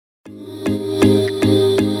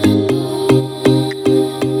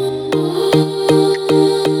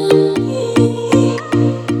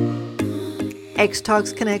X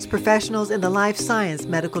Talks connects professionals in the life science,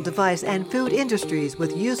 medical device, and food industries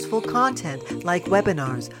with useful content like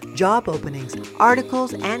webinars, job openings,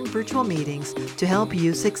 articles, and virtual meetings to help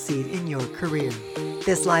you succeed in your career.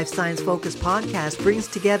 This life science focused podcast brings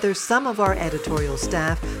together some of our editorial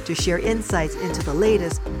staff to share insights into the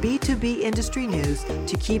latest B2B industry news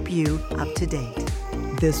to keep you up to date.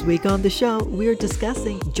 This week on the show, we're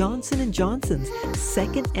discussing Johnson & Johnson's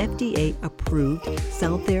second FDA-approved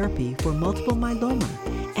cell therapy for multiple myeloma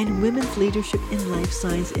and women's leadership in life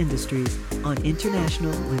science industries on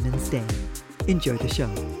International Women's Day. Enjoy the show.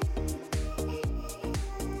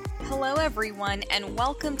 Hello, everyone, and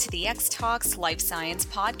welcome to the X Talks Life Science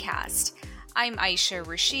Podcast. I'm Aisha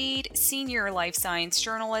Rashid, Senior Life Science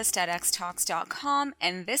Journalist at xtalks.com,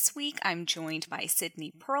 and this week I'm joined by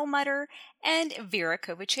Sydney Perlmutter and Vera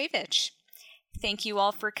Kovacevic. Thank you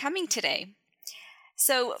all for coming today.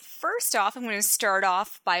 So first off, I'm going to start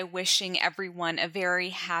off by wishing everyone a very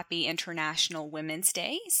happy International Women's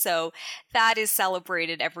Day. So that is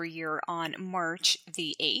celebrated every year on March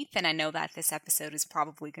the 8th, and I know that this episode is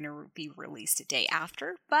probably going to be released a day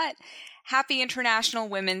after, but happy International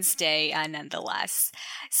Women's Day nonetheless.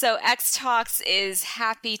 So X Talks is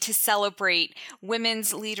happy to celebrate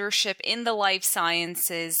women's leadership in the life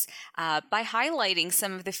sciences by highlighting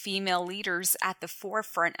some of the female leaders at the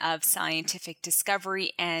forefront of scientific discovery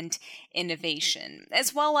and innovation,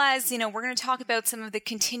 as well as, we're going to talk about some of the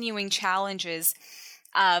continuing challenges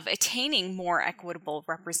of attaining more equitable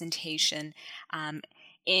representation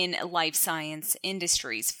in life science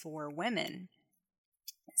industries for women.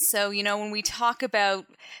 So, when we talk about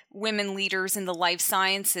women leaders in the life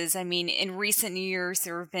sciences, in recent years,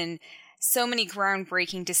 there have been so many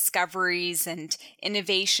groundbreaking discoveries and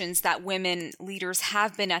innovations that women leaders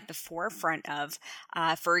have been at the forefront of.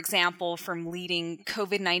 For example, from leading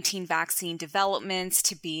COVID-19 vaccine developments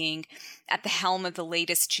to being at the helm of the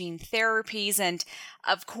latest gene therapies, and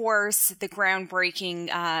of course, the groundbreaking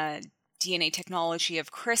DNA technology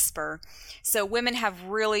of CRISPR. So women have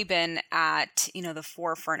really been at, the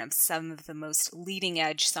forefront of some of the most leading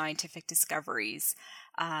edge scientific discoveries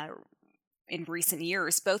in recent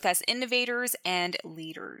years, both as innovators and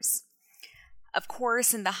leaders. Of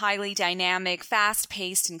course, in the highly dynamic,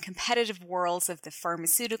 fast-paced, and competitive worlds of the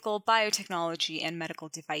pharmaceutical, biotechnology, and medical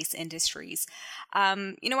device industries,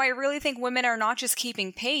 I really think women are not just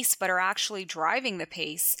keeping pace, but are actually driving the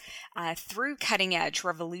pace through cutting-edge,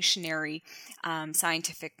 revolutionary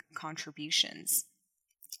scientific contributions.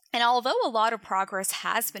 And although a lot of progress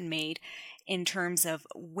has been made in terms of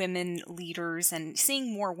women leaders and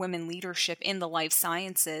seeing more women leadership in the life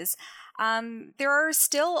sciences, there are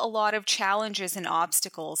still a lot of challenges and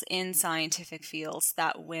obstacles in scientific fields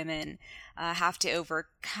that women have to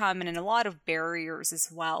overcome, and a lot of barriers as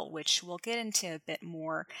well, which we'll get into a bit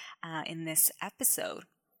more in this episode.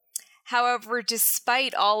 However,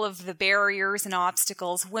 despite all of the barriers and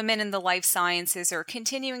obstacles, women in the life sciences are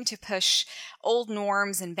continuing to push old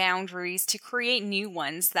norms and boundaries to create new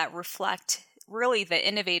ones that reflect really the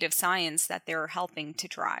innovative science that they're helping to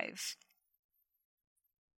drive.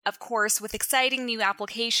 Of course, with exciting new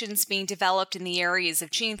applications being developed in the areas of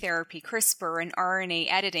gene therapy, CRISPR, and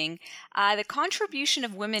RNA editing, the contribution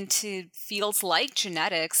of women to fields like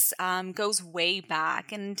genetics goes way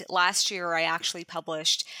back. And last year, I actually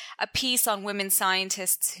published a piece on women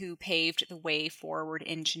scientists who paved the way forward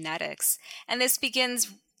in genetics. And this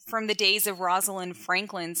begins from the days of Rosalind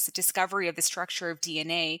Franklin's discovery of the structure of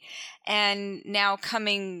DNA, and now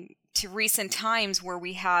coming to recent times where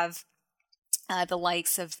we have the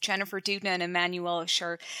likes of Jennifer Doudna and Emmanuelle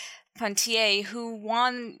Charpentier, who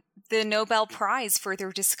won the Nobel Prize for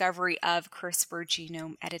their discovery of CRISPR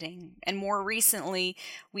genome editing. And more recently,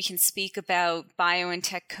 we can speak about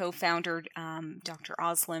BioNTech co-founder Dr.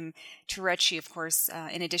 Özlem Türeci, of course,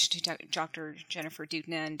 in addition to Dr. Jennifer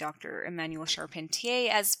Doudna and Dr. Emmanuelle Charpentier,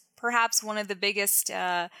 as perhaps one of the biggest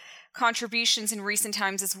contributions in recent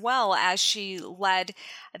times as well, as she led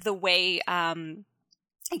the way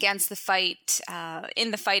against the fight,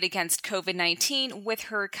 in the fight against COVID-19, with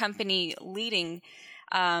her company leading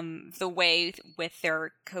the way with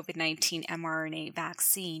their COVID-19 mRNA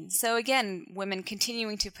vaccine. So again, women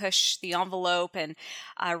continuing to push the envelope and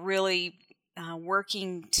really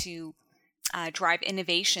working to drive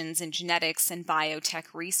innovations in genetics and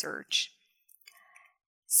biotech research.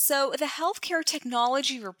 So the Healthcare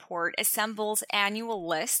Technology Report assembles annual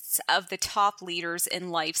lists of the top leaders in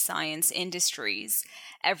life science industries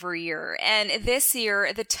every year. And this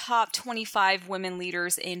year, the top 25 women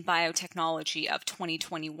leaders in biotechnology of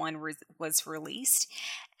 2021 was released.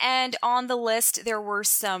 And on the list, there were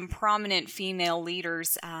some prominent female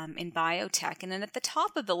leaders in biotech. And then at the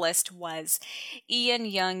top of the list was Ian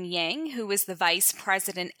Young Yang, who was the vice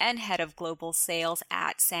president and head of global sales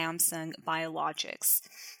at Samsung Biologics,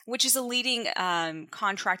 which is a leading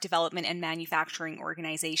contract development and manufacturing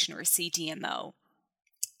organization, or CDMO.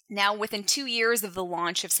 Now, within 2 years of the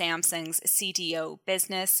launch of Samsung's CDO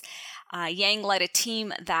business, Yang led a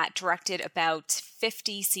team that directed about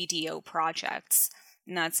 50 CDO projects.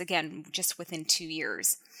 And that's, again, just within 2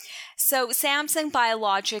 years. So Samsung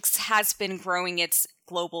Biologics has been growing its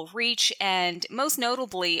global reach and most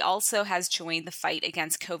notably also has joined the fight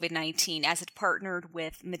against COVID-19 as it partnered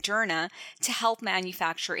with Moderna to help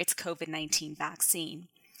manufacture its COVID-19 vaccine.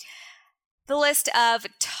 The list of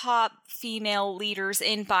top female leaders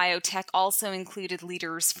in biotech also included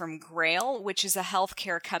leaders from Grail, which is a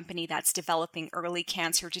healthcare company that's developing early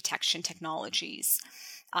cancer detection technologies.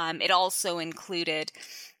 It also included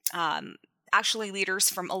actually leaders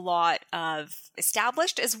from a lot of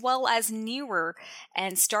established as well as newer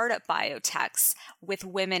and startup biotechs with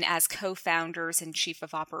women as co-founders and chief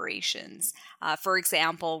of operations. For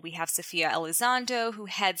example, we have Sofia Elizondo, who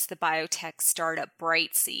heads the biotech startup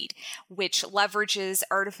Brightseed, which leverages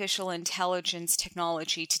artificial intelligence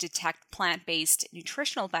technology to detect plant-based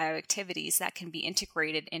nutritional bioactivities that can be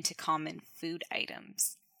integrated into common food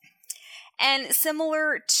items. And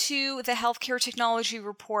similar to the Healthcare Technology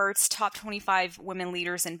Report's top 25 women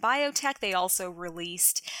leaders in biotech, they also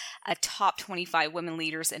released a top 25 women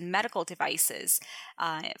leaders in medical devices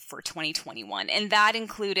for 2021. And that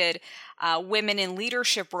included women in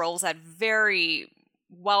leadership roles at very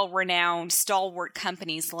well-renowned stalwart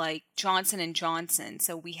companies like Johnson & Johnson.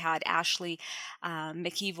 So we had Ashley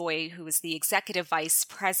McEvoy, who is the executive vice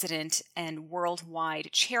president and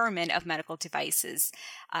worldwide chairman of medical devices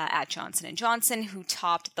at Johnson & Johnson, who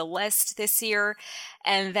topped the list this year.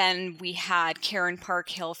 And then we had Karen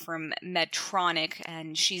Parkhill from Medtronic,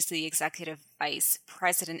 and she's the executive vice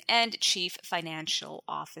president and chief financial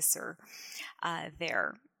officer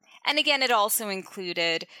there. And again, it also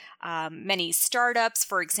included many startups.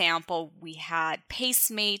 For example, we had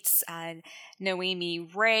Pacemates, Noemi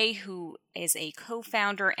Ray, who is a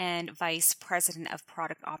co-founder and vice president of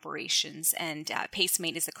product operations. And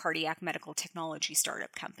Pacemate is a cardiac medical technology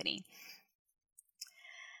startup company.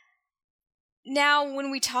 Now,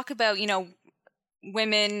 when we talk about,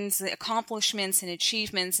 women's accomplishments and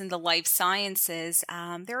achievements in the life sciences,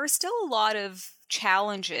 there are still a lot of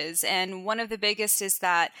challenges. And one of the biggest is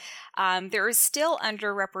that there is still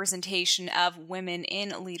underrepresentation of women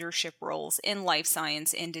in leadership roles in life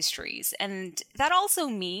science industries. And that also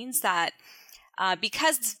means that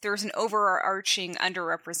because there's an overarching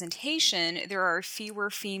underrepresentation, there are fewer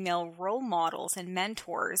female role models and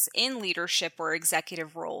mentors in leadership or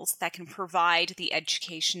executive roles that can provide the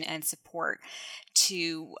education and support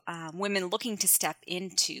to women looking to step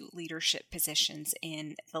into leadership positions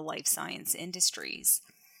in the life science industries.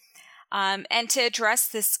 And to address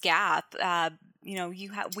this gap,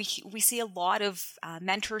 we see a lot of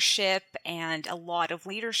mentorship and a lot of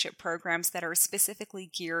leadership programs that are specifically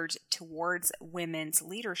geared towards women's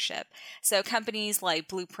leadership. So companies like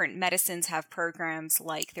Blueprint Medicines have programs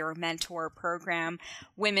like their mentor program,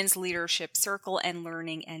 Women's Leadership Circle, and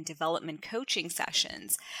learning and development coaching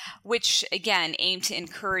sessions, which again aim to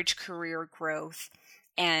encourage career growth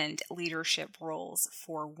and leadership roles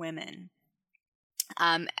for women.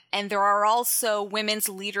 And there are also women's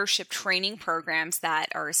leadership training programs that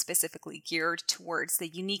are specifically geared towards the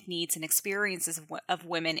unique needs and experiences of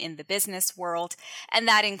women in the business world, and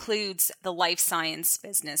that includes the life science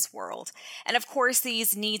business world. And of course,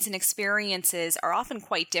 these needs and experiences are often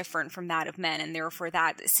quite different from that of men, and therefore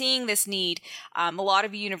that seeing this need, a lot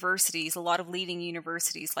of leading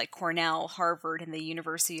universities like Cornell, Harvard, and the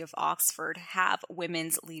University of Oxford have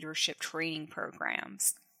women's leadership training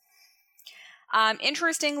programs.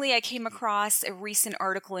 Interestingly, I came across a recent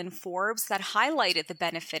article in Forbes that highlighted the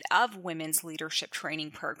benefit of women's leadership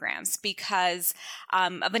training programs because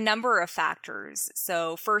of a number of factors.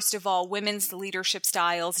 So first of all, women's leadership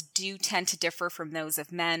styles do tend to differ from those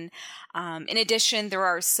of men. In addition, there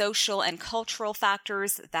are social and cultural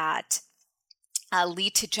factors that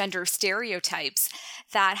lead to gender stereotypes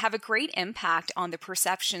that have a great impact on the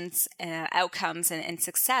perceptions, outcomes, and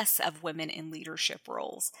success of women in leadership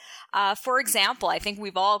roles. For example, I think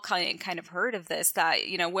we've all kind of heard of this, that,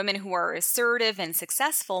 women who are assertive and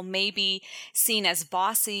successful may be seen as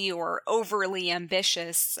bossy or overly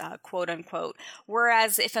ambitious, quote unquote,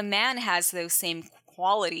 whereas if a man has those same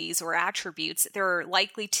qualities or attributes, they're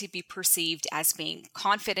likely to be perceived as being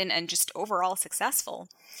confident and just overall successful.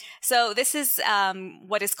 So this is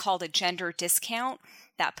what is called a gender discount.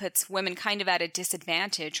 That puts women kind of at a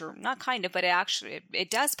disadvantage, or not kind of, but it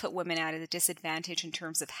does put women at a disadvantage in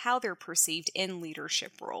terms of how they're perceived in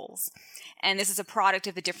leadership roles. And this is a product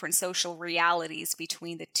of the different social realities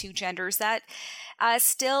between the two genders that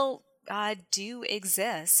still do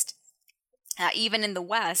exist, even in the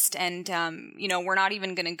West. And, we're not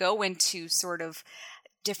even going to go into sort of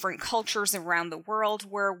different cultures around the world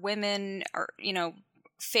where women are,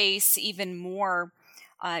 face even more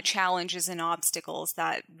challenges and obstacles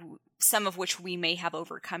that some of which we may have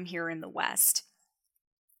overcome here in the West.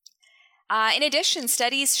 In addition,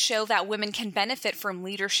 studies show that women can benefit from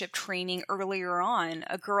leadership training earlier on.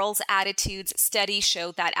 A girls' attitudes study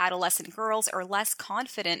showed that adolescent girls are less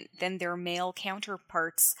confident than their male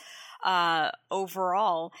counterparts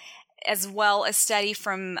overall. As well, a study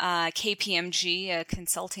from KPMG, a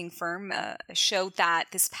consulting firm, showed that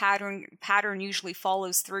this pattern usually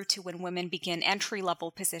follows through to when women begin entry-level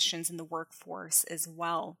positions in the workforce as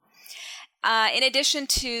well. In addition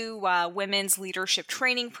to women's leadership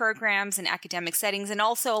training programs in academic settings, and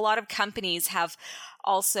also a lot of companies have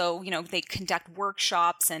also, they conduct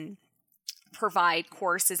workshops and provide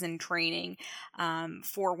courses and training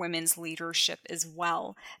for women's leadership as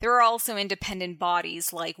well. There are also independent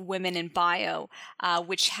bodies like Women in Bio,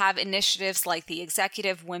 which have initiatives like the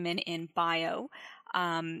Executive Women in Bio,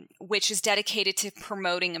 which is dedicated to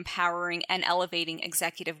promoting, empowering, and elevating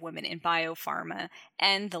executive women in biopharma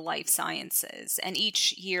and the life sciences. And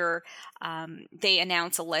each year, they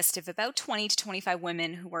announce a list of about 20 to 25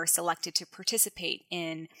 women who are selected to participate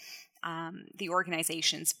in the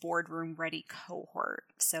organization's boardroom ready cohort.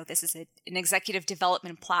 So this is an executive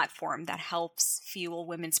development platform that helps fuel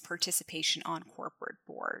women's participation on corporate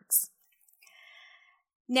boards.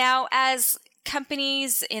 Now, as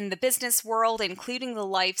companies in the business world, including the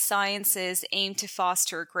life sciences, aim to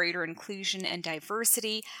foster greater inclusion and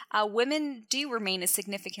diversity, women do remain a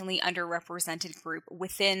significantly underrepresented group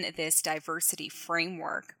within this diversity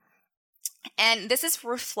framework. And this is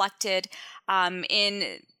reflected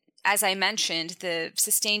in, as I mentioned, the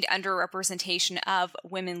sustained underrepresentation of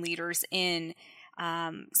women leaders in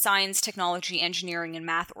science, technology, engineering, and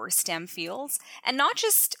math, or STEM fields. And not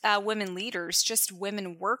just women leaders, just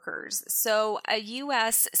women workers. So a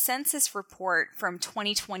U.S. Census report from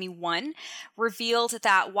 2021 revealed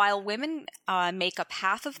that while women make up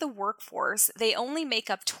half of the workforce, they only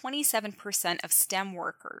make up 27% of STEM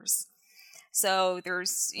workers. So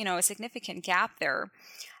there's, a significant gap there.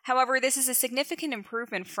 However, this is a significant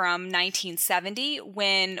improvement from 1970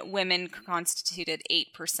 when women constituted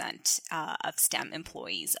 8% of STEM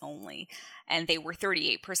employees only, and they were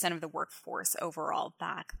 38% of the workforce overall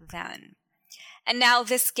back then. And now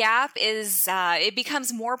this gap it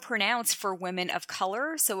becomes more pronounced for women of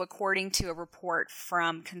color. So according to a report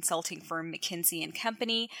from consulting firm McKinsey &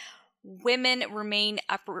 Company, women remain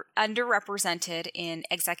underrepresented in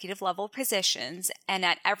executive level positions, and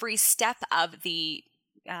at every step of the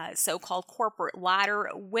so-called corporate ladder,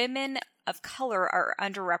 women of color are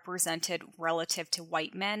underrepresented relative to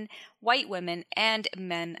white men, white women, and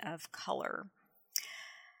men of color.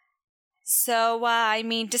 So,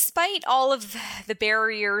 despite all of the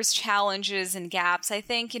barriers, challenges, and gaps, I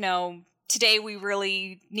think, today we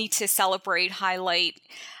really need to celebrate, highlight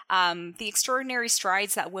the extraordinary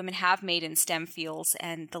strides that women have made in STEM fields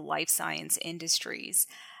and the life science industries.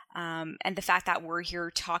 And the fact that we're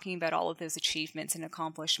here talking about all of those achievements and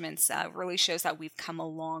accomplishments really shows that we've come a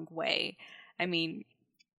long way.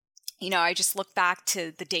 I just look back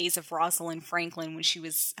to the days of Rosalind Franklin when she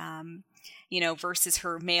was, versus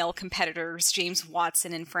her male competitors, James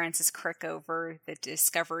Watson and Francis Crick, over the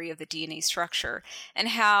discovery of the DNA structure, and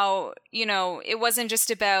how, it wasn't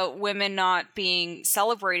just about women not being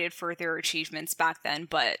celebrated for their achievements back then,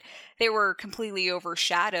 but they were completely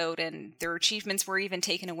overshadowed and their achievements were even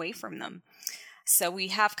taken away from them. So we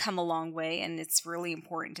have come a long way, and it's really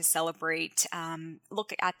important to celebrate,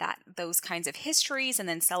 look at those kinds of histories, and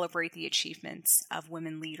then celebrate the achievements of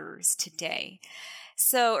women leaders today.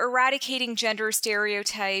 So eradicating gender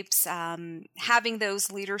stereotypes, having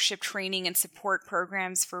those leadership training and support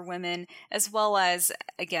programs for women, as well as,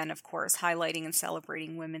 again, of course, highlighting and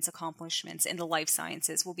celebrating women's accomplishments in the life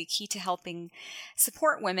sciences will be key to helping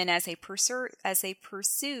support women as they pursue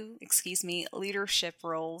leadership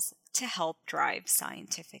roles to help drive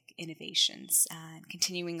scientific innovations and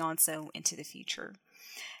continuing on so into the future.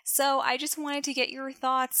 So I just wanted to get your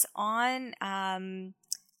thoughts on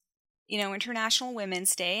International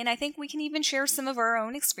Women's Day. And I think we can even share some of our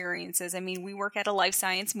own experiences. I mean, we work at a life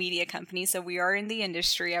science media company, so we are in the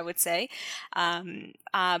industry, I would say.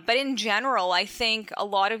 But in general, I think a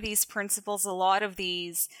lot of these principles, a lot of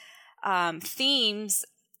these themes,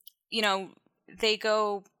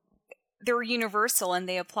 they're universal and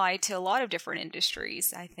they apply to a lot of different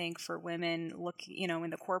industries. I think for women, in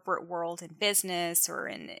the corporate world, in business, or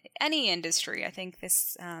in any industry, I think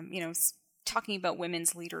this, talking about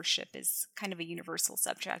women's leadership is kind of a universal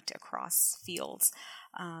subject across fields,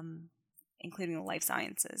 including the life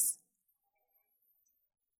sciences.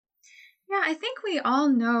 Yeah, I think we all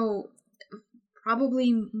know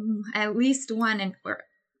probably at least one, or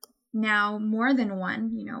now more than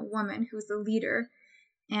one, woman who's a leader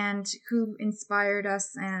and who inspired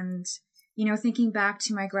us. And, thinking back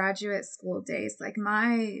to my graduate school days, like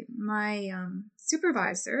my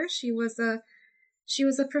supervisor, she was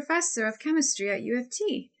a professor of chemistry at U of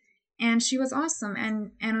T, and she was awesome.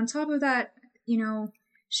 And on top of that,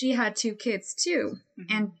 she had 2 kids too.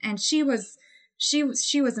 Mm-hmm. And she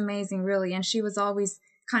was amazing, really. And she was always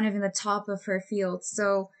kind of in the top of her field.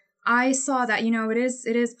 So I saw that,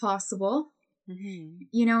 it is possible.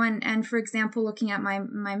 Mm-hmm. And for example, looking at my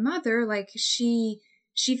mother, like she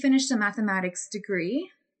finished a mathematics degree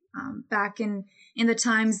back in the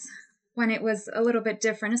times when it was a little bit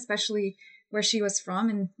different, especially where she was from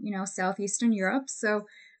in, Southeastern Europe. So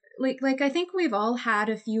like I think we've all had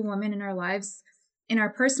a few women in our lives, in our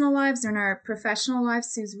personal lives or in our professional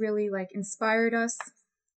lives, who's really inspired us.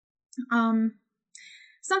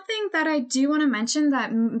 Something that I do want to mention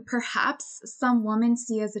that perhaps some women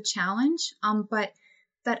see as a challenge, but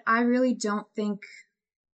that I really don't think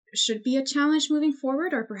should be a challenge moving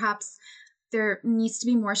forward, or perhaps there needs to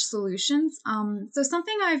be more solutions. So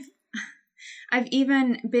something I've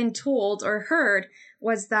even been told or heard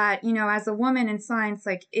was that, as a woman in science,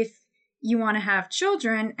 if you want to have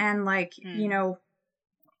children and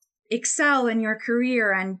excel in your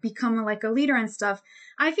career and become a leader and stuff,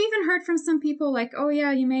 I've even heard from some people oh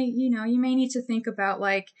yeah, you may need to think about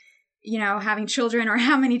having children, or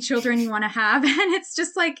how many children you want to have. And it's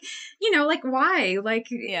just why?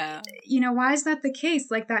 Yeah. Why is that the case?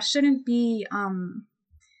 That shouldn't be,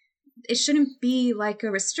 it shouldn't be a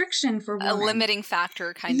restriction for women. A limiting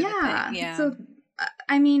factor kind of a thing. Yeah. So,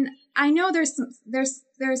 I mean, I know there's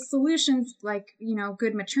solutions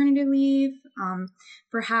good maternity leave.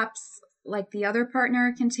 Perhaps the other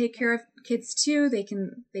partner can take care of kids too. They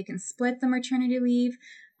can split the maternity leave.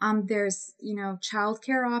 There's,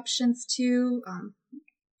 childcare options too,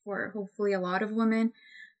 for hopefully a lot of women.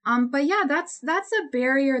 But yeah, that's a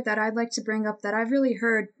barrier that I'd like to bring up that I've really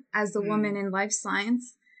heard as a woman in life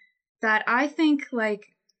science, that I think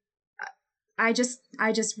I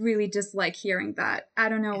just really dislike hearing that. I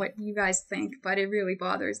don't know what you guys think, but it really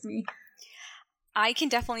bothers me. I can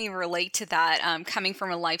definitely relate to that, coming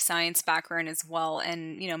from a life science background as well.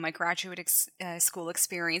 And, my graduate school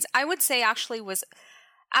experience, I would say actually was,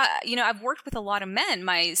 I've worked with a lot of men.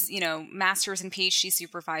 My, master's and PhD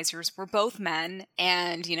supervisors were both men.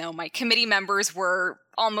 And, my committee members were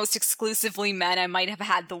almost exclusively men. I might have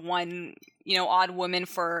had the one, odd woman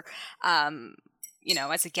for,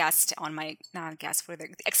 as a guest on my, not a guest, for the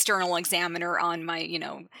external examiner on my,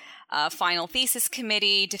 final thesis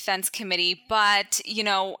committee, defense committee. But,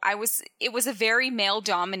 it was a very male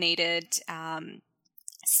dominated,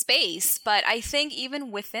 space. But I think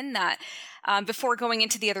even within that, before going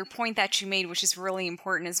into the other point that you made, which is really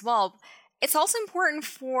important as well, it's also important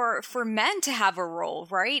for men to have a role,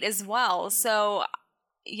 right, as well. So,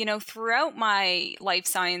 throughout my life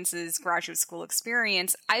sciences graduate school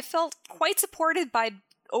experience, I felt quite supported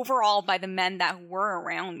overall by the men that were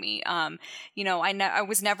around me. I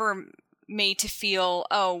was never made to feel,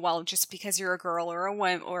 oh, well, just because you're a girl or a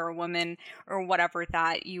woman or whatever,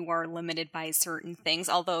 that you are limited by certain things.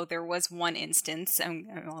 Although there was one instance, and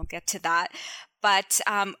I'll get to that. But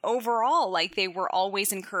overall, they were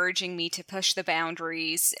always encouraging me to push the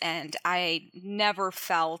boundaries, and I never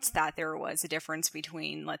felt that there was a difference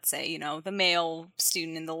between, let's say, the male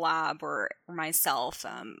student in the lab or myself.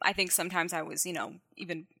 I think sometimes I was,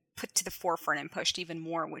 even put to the forefront and pushed even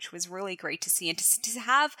more, which was really great to see. And to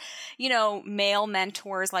have, male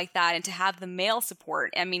mentors like that, and to have the male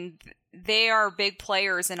support. I mean, they are big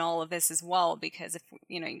players in all of this as well, because if,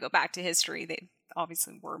 you go back to history, they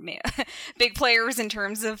obviously were big players in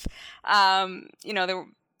terms of, the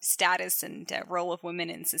status and role of women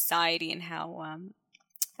in society and how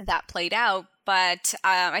that played out. But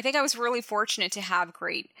I think I was really fortunate to have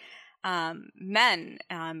great men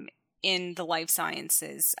in the life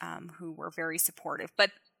sciences who were very supportive.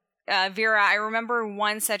 But Vera, I remember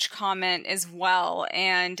one such comment as well.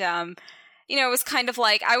 And, it was kind of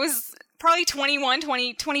like, I was probably 21,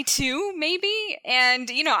 22 maybe. And,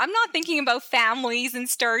 I'm not thinking about families and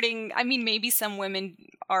starting, maybe some women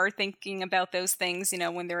are thinking about those things,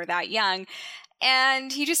 when they're that young.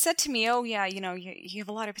 And he just said to me, oh, yeah, you have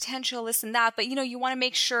a lot of potential, this and that. But, you want to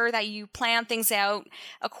make sure that you plan things out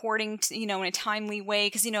according to, in a timely way.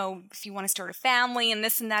 Because, if you want to start a family and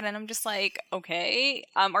this and that. And I'm just like, okay,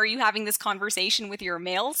 are you having this conversation with your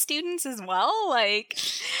male students as well? Like,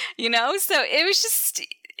 so it was just...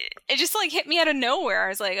 It just like hit me out of nowhere. I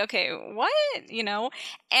was like, okay, what?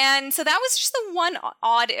 And so that was just the one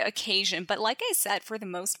odd occasion. But like I said, for the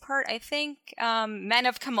most part, I think men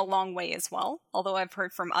have come a long way as well. Although I've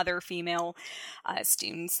heard from other female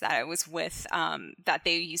students that I was with that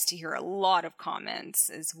they used to hear a lot of comments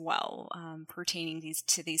as well pertaining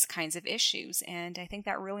to these kinds of issues. And I think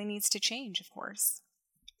that really needs to change, of course.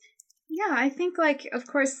 Yeah, I think, like, of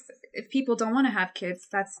course, if people don't want to have kids,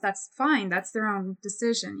 that's fine. That's their own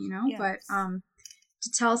decision, Yeah. But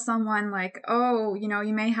to tell someone, like, oh,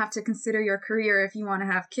 you may have to consider your career if you want to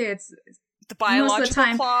have kids. The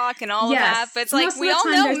biological clock and all of that. But it's like, we all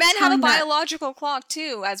know men have a biological clock,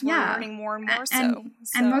 too, as we're learning more and more so.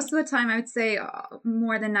 And most of the time, I would say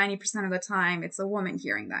more than 90% of the time, it's a woman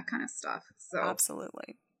hearing that kind of stuff. So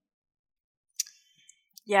absolutely.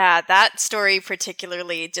 Yeah, that story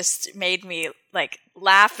particularly just made me like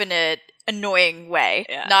laugh in an annoying way,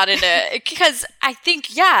 not in because I think,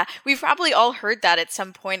 we've probably all heard that at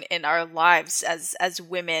some point in our lives as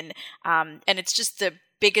women, and it's just the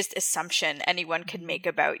biggest assumption anyone could make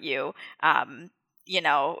about you. And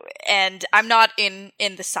I'm not in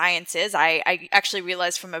the sciences. I actually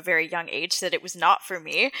realized from a very young age that it was not for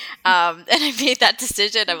me. And I made that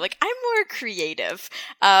decision. I'm like, I'm more creative.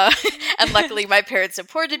 And luckily my parents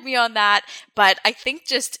supported me on that. But I think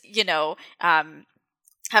just,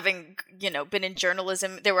 having, been in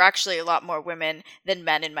journalism, there were actually a lot more women than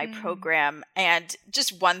men in my program. And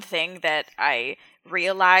just one thing that I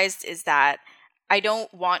realized is that I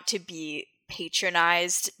don't want to be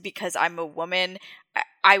patronized because I'm a woman.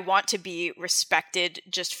 I want to be respected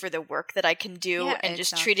just for the work that I can do and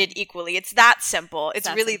just treated equally. It's that simple. It's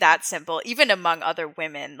really that simple. Even among other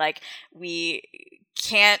women, like we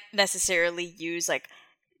can't necessarily use like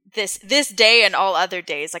this day and all other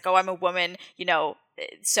days. Like, oh, I'm a woman,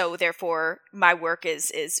 so therefore my work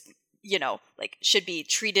is like should be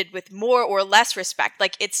treated with more or less respect.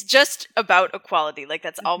 Like it's just about equality. Like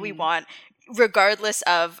that's all we want, regardless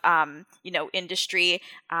of, industry.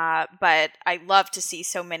 But I love to see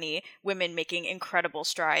so many women making incredible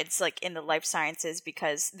strides like in the life sciences,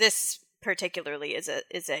 because this particularly is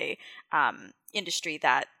a industry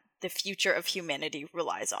that the future of humanity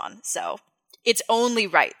relies on. So it's only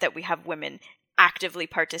right that we have women actively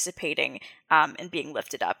participating and being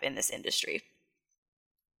lifted up in this industry.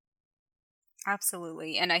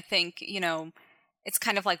 Absolutely. And I think, it's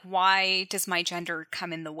kind of like, why does my gender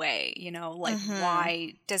come in the way?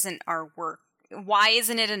 Why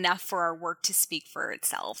isn't it enough for our work to speak for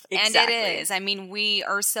itself? Exactly. And it is. We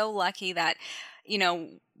are so lucky that,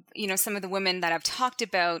 some of the women that I've talked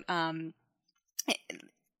about in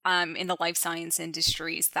the life science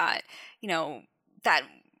industries that, that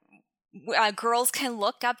girls can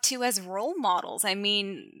look up to as role models.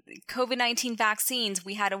 COVID-19 vaccines,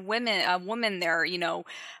 we had a woman there,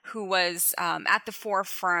 who was at the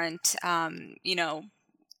forefront,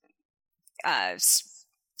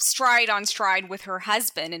 stride on stride with her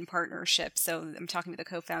husband in partnership. So I'm talking to the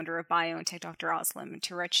co-founder of BioNTech, Dr. Özlem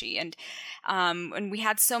Türeci. And we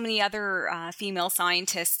had so many other female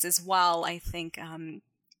scientists as well. I think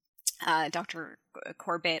Dr.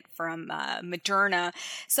 Corbett from Moderna.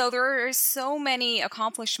 So there are so many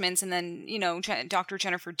accomplishments. And then, Dr.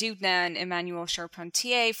 Jennifer Doudna and Emmanuelle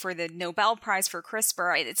Charpentier for the Nobel Prize for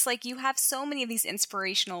CRISPR. It's like you have so many of these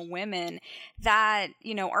inspirational women that,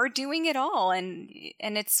 are doing it all, and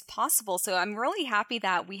it's possible. So I'm really happy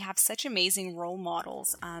that we have such amazing role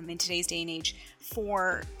models in today's day and age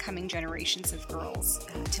for coming generations of girls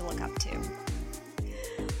to look up to.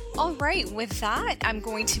 All right, with that, I'm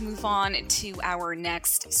going to move on to our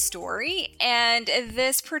next story, and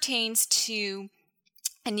this pertains to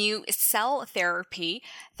a new cell therapy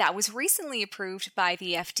that was recently approved by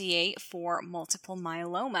the FDA for multiple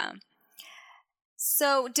myeloma.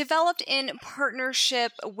 So, developed in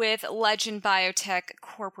partnership with Legend Biotech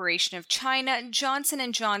Corporation of China,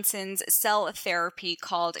 Johnson & Johnson's cell therapy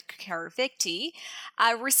called Carvykti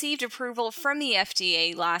received approval from the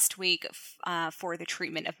FDA last week for the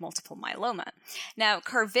treatment of multiple myeloma. Now,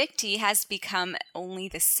 Carvykti has become only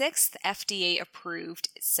the 6th FDA-approved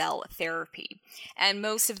cell therapy, and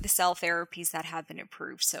most of the cell therapies that have been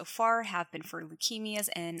approved so far have been for leukemias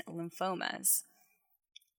and lymphomas.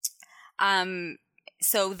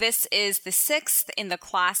 So this is the 6th in the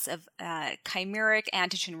class of chimeric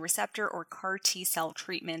antigen receptor or CAR T cell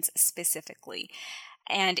treatments specifically.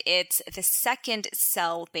 And it's the 2nd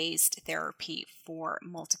cell-based therapy for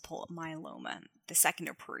multiple myeloma, the 2nd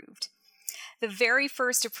approved. The very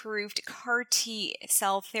first approved CAR T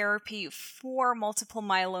cell therapy for multiple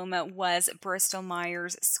myeloma was Bristol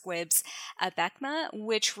Myers Squibb's Abecma,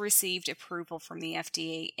 which received approval from the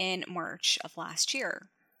FDA in March of last year.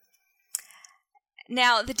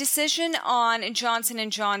 Now, the decision on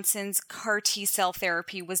Johnson & Johnson's CAR T cell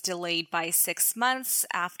therapy was delayed by 6 months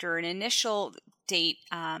after an initial date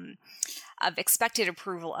of expected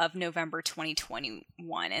approval of November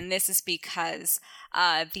 2021. And this is because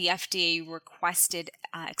the FDA requested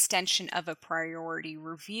extension of a priority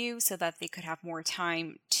review so that they could have more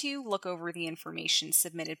time to look over the information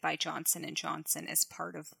submitted by Johnson & Johnson as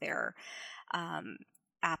part of their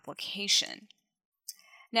application.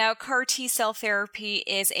 Now, CAR T cell therapy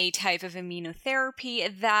is a type of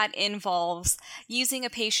immunotherapy that involves using a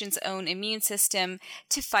patient's own immune system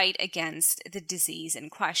to fight against the disease in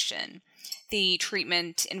question. The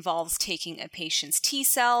treatment involves taking a patient's T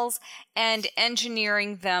cells and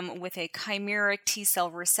engineering them with a chimeric T cell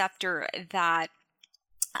receptor that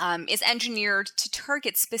is engineered to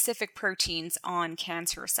target specific proteins on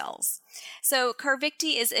cancer cells. So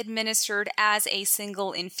Carvykti is administered as a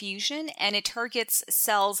single infusion, and it targets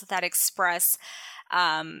cells that express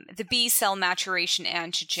the B cell maturation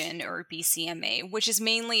antigen, or BCMA, which is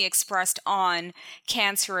mainly expressed on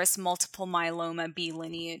cancerous multiple myeloma B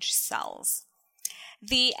lineage cells.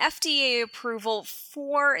 The FDA approval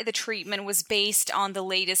for the treatment was based on the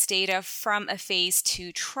latest data from a phase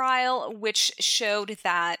 2 trial, which showed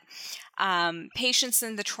that patients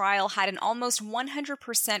in the trial had an almost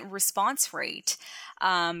 100% response rate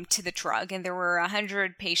to the drug. And there were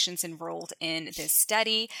 100 patients enrolled in this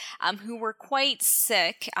study who were quite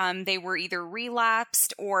sick. They were either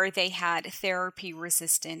relapsed or they had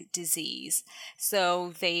therapy-resistant disease.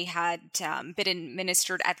 So they had been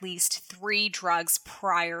administered at least 3 drugs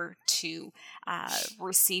prior to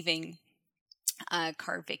receiving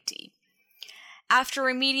Carvykti. After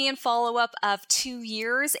a median follow-up of 2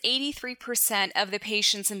 years, 83% of the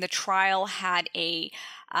patients in the trial had a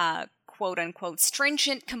quote-unquote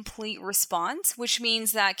stringent complete response, which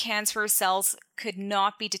means that cancer cells could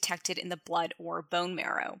not be detected in the blood or bone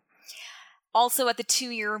marrow. Also, at the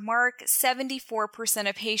 2-year mark, 74%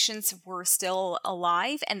 of patients were still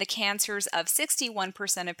alive, and the cancers of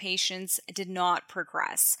 61% of patients did not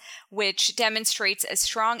progress, which demonstrates a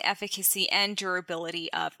strong efficacy and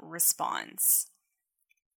durability of response.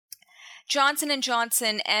 Johnson &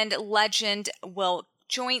 Johnson and Legend will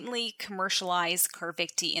jointly commercialize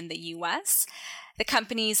Carvykti in the U.S. The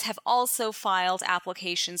companies have also filed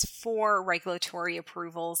applications for regulatory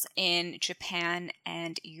approvals in Japan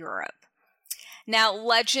and Europe. Now,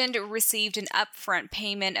 Legend received an upfront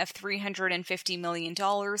payment of $350 million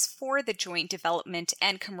for the joint development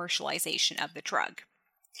and commercialization of the drug.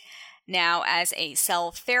 Now, as a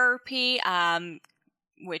cell therapy,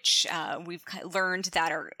 which we've learned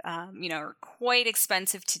that are quite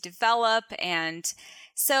expensive to develop, and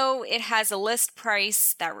so it has a list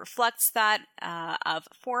price that reflects that of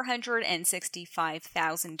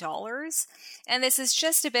 $465,000, and this is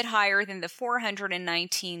just a bit higher than the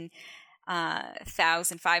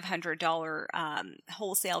 $419,500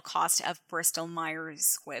 wholesale cost of Bristol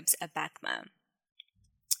Myers Squibb's Abecma.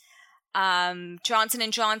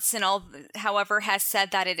 Johnson & Johnson, however, has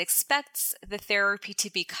said that it expects the therapy to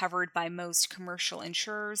be covered by most commercial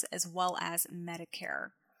insurers as well as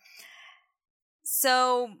Medicare.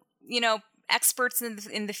 So, experts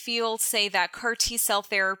in the field say that CAR T cell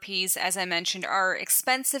therapies, as I mentioned, are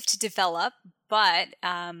expensive to develop, but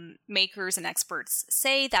makers and experts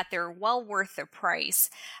say that they're well worth the price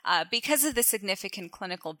because of the significant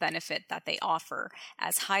clinical benefit that they offer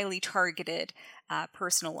as highly targeted,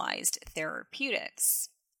 personalized therapeutics.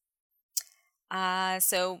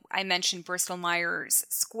 So I mentioned Bristol Myers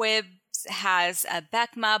Squibb has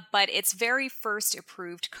Abecma, but its very first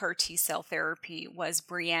approved CAR T cell therapy was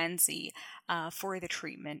Breyanzi for the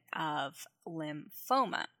treatment of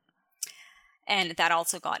lymphoma. And that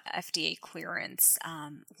also got FDA clearance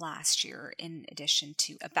last year in addition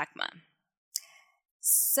to Abecma.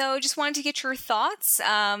 So just wanted to get your thoughts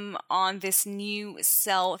on this new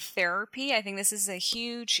cell therapy. I think this is a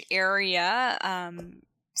huge area,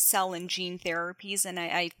 cell and gene therapies, and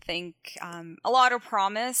I think a lot of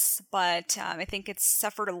promise, but I think it's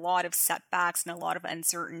suffered a lot of setbacks and a lot of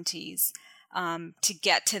uncertainties to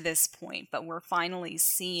get to this point. But we're finally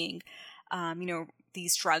seeing,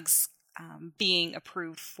 these drugs being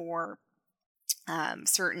approved for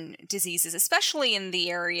certain diseases, especially in the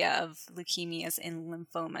area of leukemias and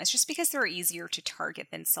lymphomas, just because they're easier to target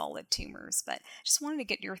than solid tumors. But just wanted to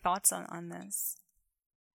get your thoughts on this.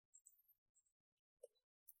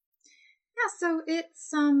 Yeah, so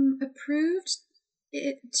it's approved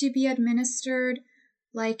to be administered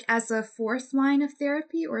like as a fourth line of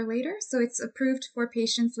therapy or later. So it's approved for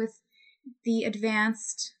patients with the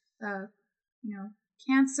advanced,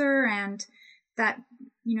 cancer, and that,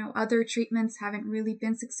 other treatments haven't really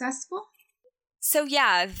been successful. So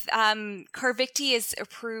yeah, Carvykti is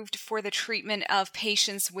approved for the treatment of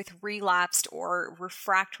patients with relapsed or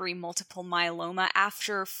refractory multiple myeloma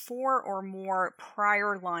after 4 or more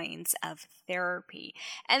prior lines of therapy.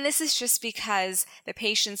 And this is just because the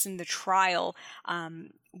patients in the trial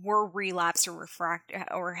were relapsed or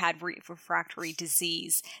had refractory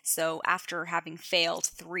disease. So after having failed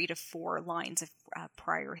 3 to 4 lines of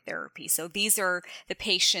prior therapy. So this is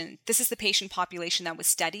the patient population that was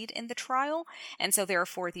studied in the trial. And so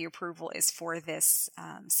therefore the approval is for this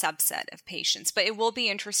subset of patients. But it will be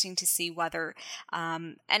interesting to see whether,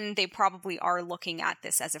 and they probably are looking at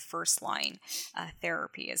this as a first line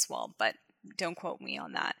therapy as well, but don't quote me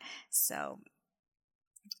on that. So,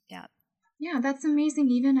 yeah. Yeah, that's amazing.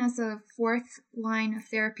 Even as a fourth line of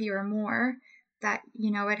therapy or more, that,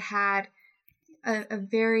 it had a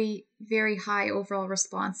very, very high overall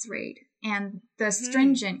response rate and the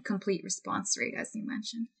stringent complete response rate, as you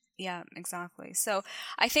mentioned. Yeah, exactly. So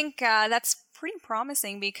I think that's pretty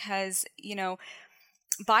promising because,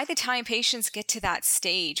 by the time patients get to that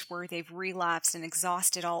stage where they've relapsed and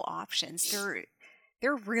exhausted all options,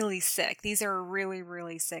 they're really sick. These are really,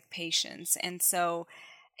 really sick patients. And so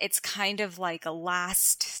it's kind of like a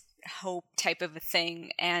last hope type of a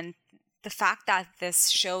thing. And the fact that this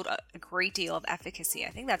showed a great deal of efficacy, I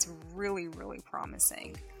think that's really, really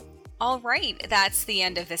promising. All right, that's the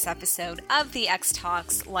end of this episode of the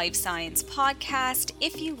X-Talks Life Science Podcast.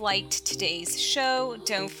 If you liked today's show,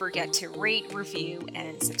 don't forget to rate, review,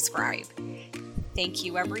 and subscribe. Thank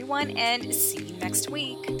you, everyone, and see you next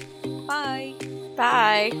week. Bye.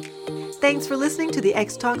 Bye. Thanks for listening to the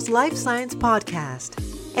X-Talks Life Science Podcast.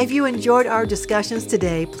 If you enjoyed our discussions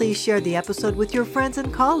today, please share the episode with your friends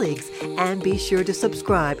and colleagues, and be sure to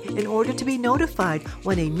subscribe in order to be notified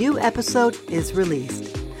when a new episode is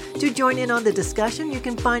released. To join in on the discussion, you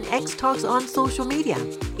can find X-Talks on social media,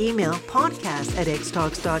 email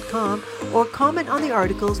podcast@xtalks.com, or comment on the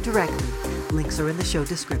articles directly. Links are in the show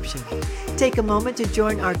description. Take a moment to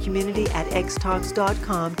join our community at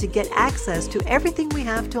xtalks.com to get access to everything we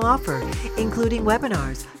have to offer, including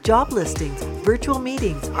webinars, job listings, virtual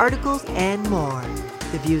meetings, articles, and more.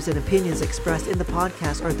 The views and opinions expressed in the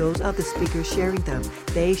podcast are those of the speakers sharing them.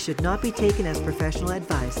 They should not be taken as professional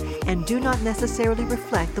advice and do not necessarily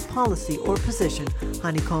reflect the policy or position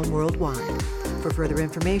Honeycomb Worldwide. For further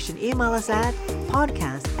information, email us at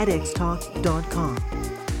podcast@xtalks.com.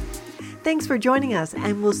 Thanks for joining us,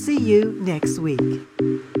 and we'll see you next week.